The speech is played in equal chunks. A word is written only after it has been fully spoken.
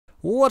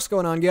What's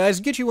going on, guys?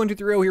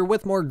 Get123 here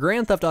with more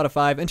Grand Theft Auto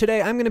 5, and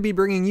today I'm going to be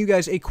bringing you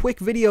guys a quick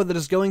video that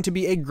is going to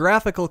be a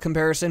graphical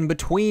comparison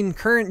between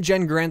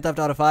current-gen Grand Theft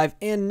Auto 5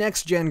 and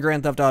next-gen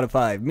Grand Theft Auto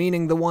 5,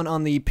 meaning the one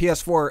on the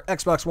PS4,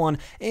 Xbox One,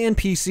 and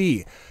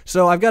PC.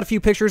 So I've got a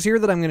few pictures here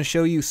that I'm going to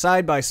show you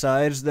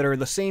side-by-sides that are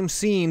the same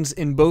scenes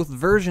in both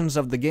versions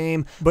of the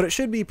game, but it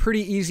should be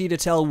pretty easy to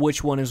tell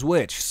which one is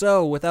which.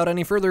 So without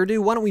any further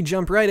ado, why don't we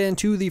jump right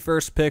into the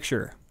first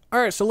picture.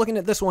 Alright, so looking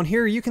at this one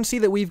here, you can see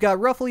that we've got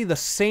roughly the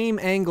same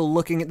angle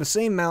looking at the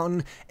same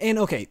mountain, and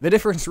okay, the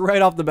difference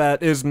right off the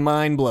bat is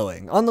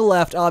mind-blowing. On the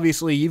left,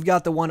 obviously, you've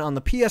got the one on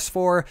the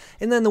PS4,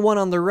 and then the one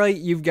on the right,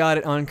 you've got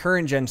it on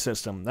current-gen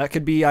system. That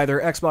could be either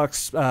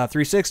Xbox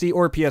 360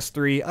 or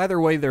PS3. Either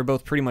way, they're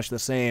both pretty much the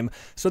same.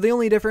 So the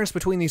only difference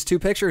between these two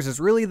pictures is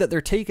really that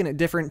they're taken at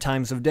different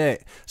times of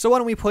day. So why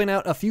don't we point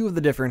out a few of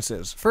the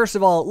differences. First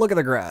of all, look at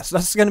the grass.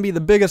 That's going to be the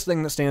biggest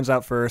thing that stands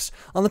out first.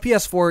 On the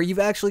PS4, you've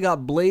actually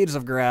got blades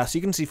of grass. You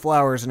can see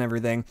flowers and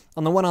everything.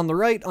 On the one on the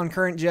right, on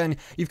current gen,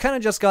 you've kind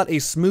of just got a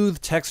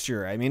smooth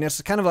texture. I mean,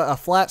 it's kind of a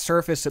flat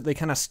surface that they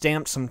kind of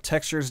stamped some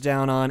textures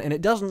down on, and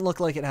it doesn't look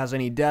like it has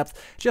any depth.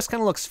 It just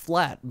kind of looks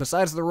flat.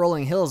 Besides the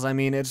rolling hills, I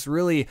mean, it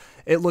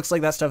looks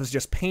like that stuff is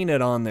just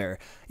painted on there.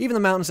 Even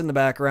the mountains in the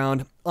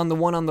background. On the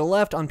one on the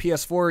left, on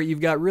PS4, you've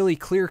got really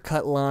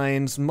clear-cut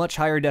lines, much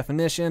higher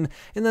definition,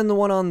 and then the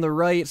one on the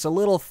right, it's a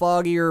little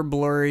foggier,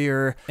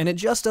 blurrier, and it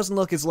just doesn't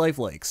look as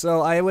lifelike.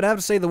 So I would have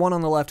to say the one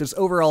on the left is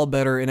overall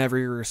better in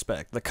every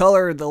respect. The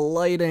color, the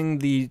lighting,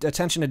 the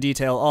attention to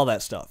detail, all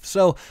that stuff.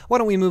 So why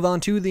don't we move on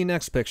to the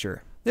next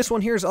picture. This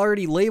one here is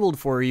already labeled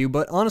for you,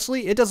 but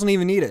honestly, it doesn't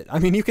even need it. I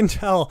mean, you can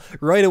tell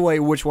right away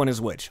which one is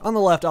which. On the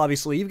left,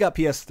 obviously, you've got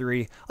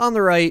PS3. On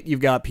the right,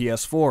 you've got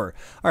PS4.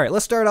 Alright,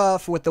 let's start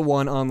off with the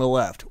one on the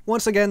left.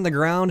 Once again, the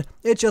ground,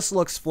 it just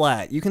looks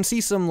flat. You can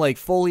see some, like,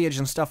 foliage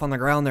and stuff on the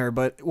ground there,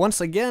 but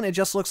once again, it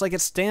just looks like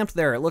it's stamped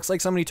there. It looks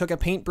like somebody took a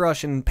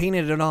paintbrush and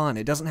painted it on.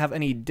 It doesn't have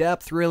any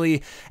depth,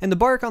 really, and the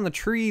bark on the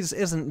trees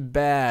isn't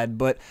bad,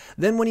 but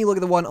then when you look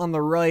at the one on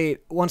the right,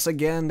 once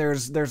again,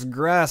 there's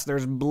grass,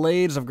 there's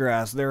blades of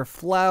grass. There are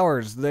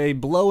flowers, they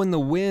blow in the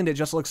wind, it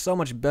just looks so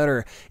much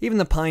better. Even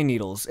the pine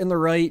needles. In the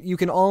right, you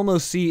can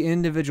almost see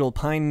individual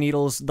pine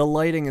needles, the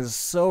lighting is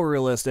so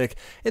realistic.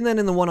 And then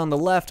in the one on the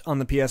left, on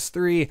the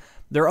PS3,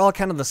 they're all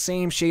kind of the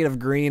same shade of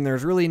green,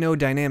 there's really no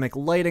dynamic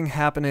lighting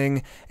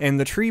happening, and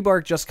the tree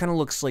bark just kind of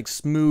looks like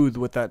smooth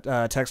with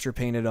that texture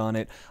painted on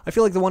it. I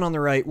feel like the one on the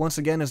right, once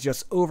again, is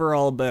just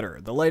overall better.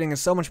 The lighting is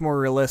so much more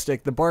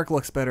realistic, the bark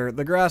looks better,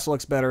 the grass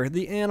looks better,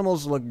 the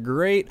animals look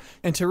great,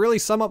 and to really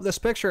sum up this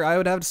picture, I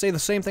would have to say the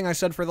same thing I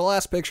said for the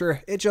last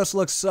picture, it just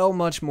looks so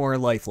much more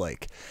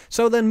lifelike.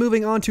 So then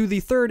moving on to the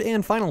third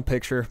and final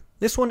picture.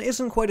 This one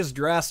isn't quite as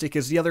drastic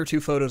as the other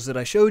two photos that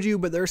I showed you,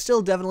 but there are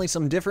still definitely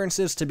some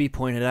differences to be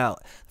pointed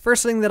out.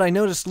 First thing that I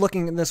noticed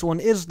looking at this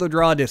one is the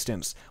draw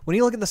distance. When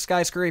you look at the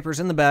skyscrapers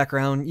in the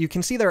background, you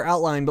can see their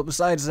outline, but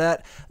besides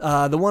that,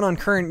 the one on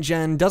current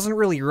gen doesn't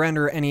really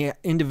render any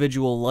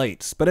individual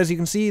lights. But as you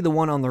can see, the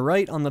one on the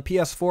right, on the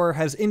PS4,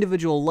 has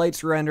individual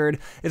lights rendered.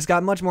 It's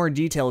got much more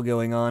detail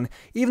going on.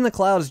 Even the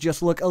clouds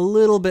just look a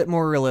little bit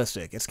more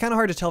realistic. It's kind of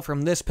hard to tell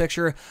from this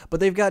picture, but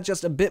they've got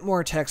just a bit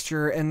more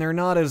texture, and they're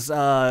not as,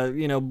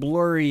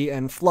 blurry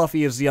and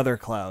fluffy as the other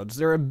clouds.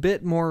 They're a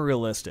bit more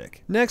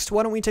realistic. Next,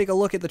 why don't we take a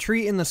look at the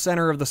tree in the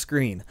center of the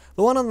screen.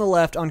 The one on the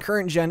left, on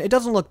current gen, it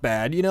doesn't look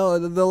bad. You know,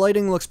 the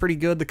lighting looks pretty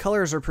good, the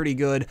colors are pretty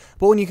good,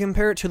 but when you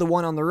compare it to the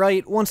one on the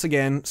right, once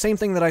again, same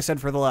thing that I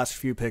said for the last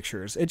few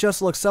pictures. It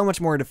just looks so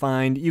much more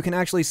defined. You can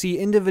actually see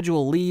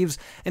individual leaves,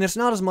 and it's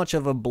not as much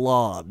of a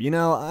blob. You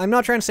know, I'm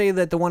not trying to say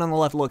that the one on the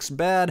left looks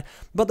bad,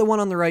 but the one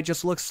on the right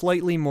just looks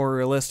slightly more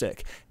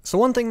realistic. So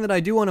one thing that I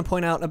do want to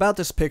point out about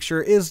this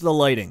picture is the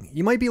lighting.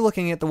 You might be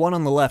looking at the one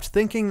on the left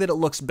thinking that it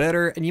looks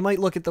better, and you might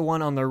look at the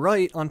one on the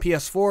right on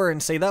PS4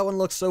 and say that one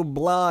looks so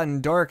blah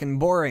and dark and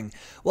boring.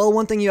 Well,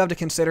 one thing you have to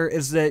consider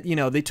is that, you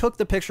know, they took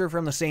the picture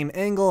from the same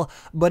angle,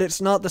 but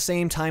it's not the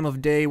same time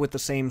of day with the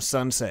same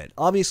sunset.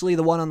 Obviously,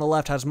 the one on the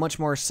left has much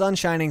more sun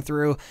shining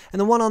through, and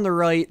the one on the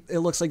right, it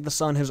looks like the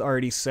sun has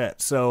already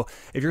set. So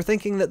if you're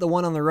thinking that the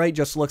one on the right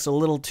just looks a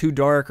little too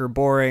dark or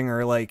boring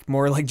or like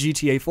more like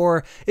GTA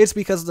 4, it's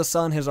because the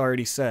sun has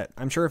already set.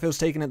 I'm sure if it was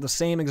taken at the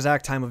same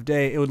exact time of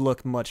day, it would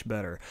look much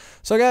better.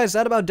 So guys,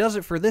 that about does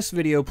it for this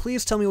video.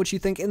 Please tell me what you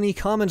think in the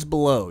comments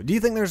below. Do you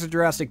think there's a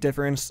drastic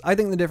difference? I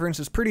think the difference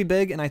is pretty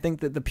big, and I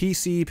think that the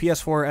PC,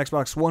 PS4,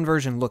 Xbox One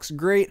version looks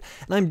great,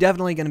 and I'm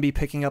definitely going to be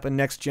picking up a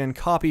next-gen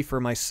copy for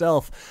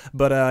myself,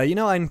 but you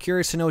know, I'm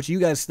curious to know what you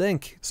guys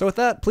think. So with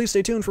that, please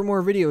stay tuned for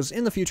more videos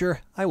in the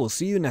future. I will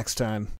see you next time.